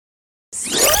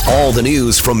All the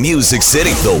news from Music City.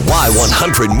 The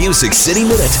Y100 Music City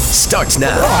Minute starts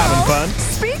now. We're all having fun.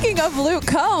 Speaking of Luke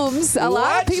Combs, a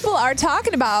lot of people are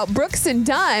talking about Brooks and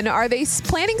Dunn. Are they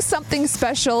planning something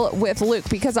special with Luke?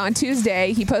 Because on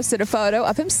Tuesday, he posted a photo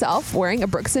of himself wearing a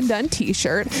Brooks and Dunn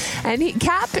t-shirt, and he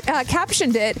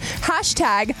captioned it,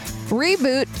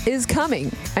 #reboot is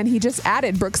coming. And he just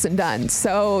added Brooks and Dunn.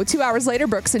 So 2 hours later,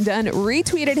 Brooks and Dunn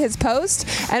retweeted his post,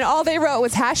 and all they wrote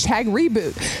was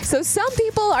 #reboot. So some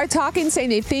people are talking, saying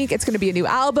they think it's going to be a new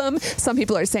album. Some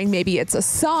people are saying maybe it's a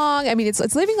song. I mean,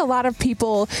 it's leaving a lot of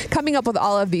people coming up with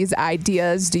all of these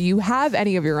ideas. Do you have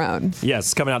any of your own? Yes,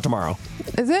 it's coming out tomorrow.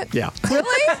 Is it? Yeah.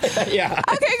 Really? Yeah.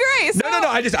 Okay, great. So, No.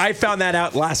 I found that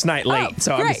out last night late.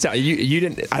 So great. I'm just telling you, you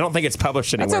didn't. I don't think it's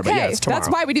published anywhere. That's okay. But yeah, it's tomorrow.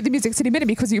 That's why we do the Music City Minute,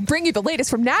 because we bring you the latest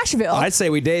from Nashville. I'd say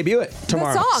we debut it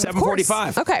tomorrow. The song,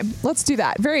 7:45. Okay, let's do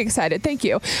that. Very excited. Thank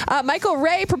you. Michael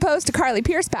Ray proposed to Carly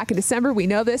Pearce back in December. We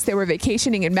know this. They were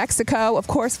vacationing in Mexico. Of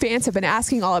course, fans have been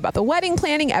asking all about the wedding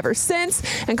planning ever since.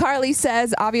 And Carly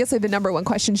says, obviously, the number one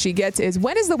question she gets is,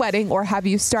 when is the wedding, or have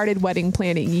you started wedding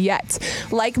planning yet?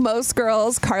 Like most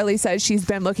girls, Carly says she's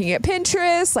been looking at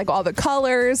Pinterest, like all the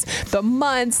colors, the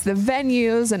months, the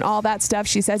venues, and all that stuff.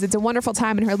 She says it's a wonderful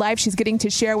time in her life. She's getting to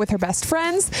share with her best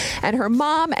friends and her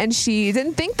mom, and she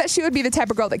didn't think that she would be the type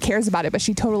of girl that cares about it, but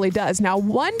she totally does. Now,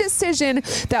 one decision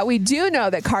that we do know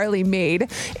that Carly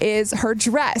made is her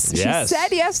dress. Yes. She said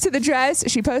yes to the dress.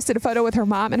 She posted a photo with her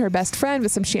mom and her best friend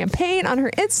with some champagne on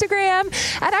her Instagram,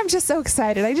 and I'm just so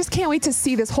excited. I just can't wait to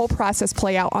see this whole process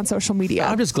play out on social media.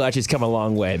 I'm just glad she's come a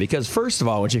long way, because first of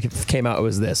all, when she came out, it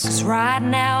was this. 'Cause right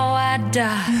now I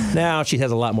die. Now she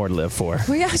has a lot more to live for.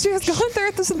 Well, yeah, she was going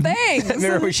through some things.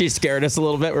 Remember when she scared us a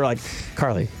little bit? We're like,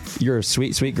 Carly, you're a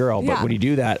sweet, sweet girl, but Yeah. when you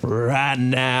do that, right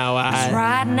now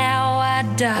Right now I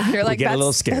die. You're like, get a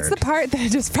little scared. That's the part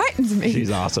that just frightens me.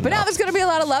 She's awesome. But now though. there's going to be a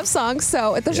lot of love songs,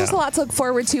 so there's just a lot to look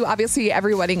forward to. Obviously,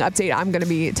 every wedding update I'm going to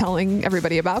be telling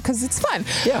everybody about, because it's fun.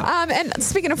 Yeah. And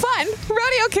speaking of fun,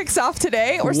 rodeo kicks off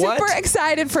today. We're What? super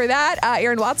excited for that.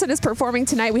 Aaron Watson is performing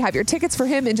tonight. We have your tickets for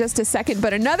him in just a second.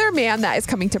 But another man that is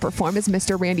coming to perform is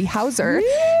Mr. Randy Houser.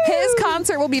 His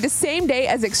concert will be the same day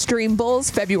as Extreme Bulls,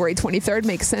 February 23rd.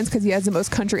 Makes sense, because he has the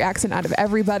most country accent out of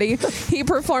everybody. He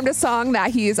performed a song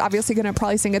that he is obviously going to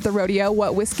probably sing at the rodeo,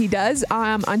 What Whiskey Does,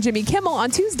 on Jimmy Kimmel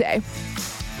on Tuesday.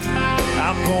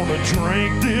 I'm gonna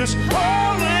drink this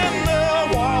hole in the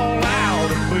wall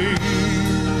out of me.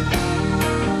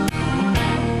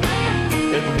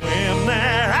 And when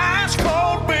that ice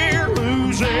cold beer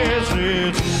loses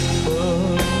its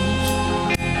buzz,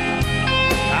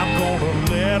 I'm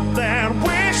gonna let that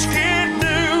whiskey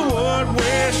do what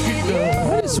whiskey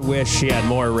does. I just wish she had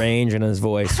more range in his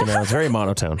voice. You know, it's very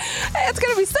monotone. It's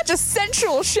going to be such a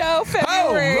sensual show,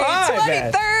 February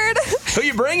right, 23rd. Who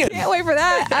you bringing? Can't wait for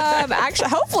that. Actually,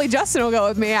 hopefully Justin will go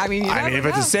with me. I mean, if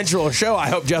it's a sensual show, I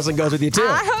hope Justin goes with you too.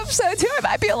 I hope so too. I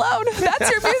might be alone. That's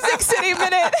your Music City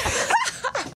Minute.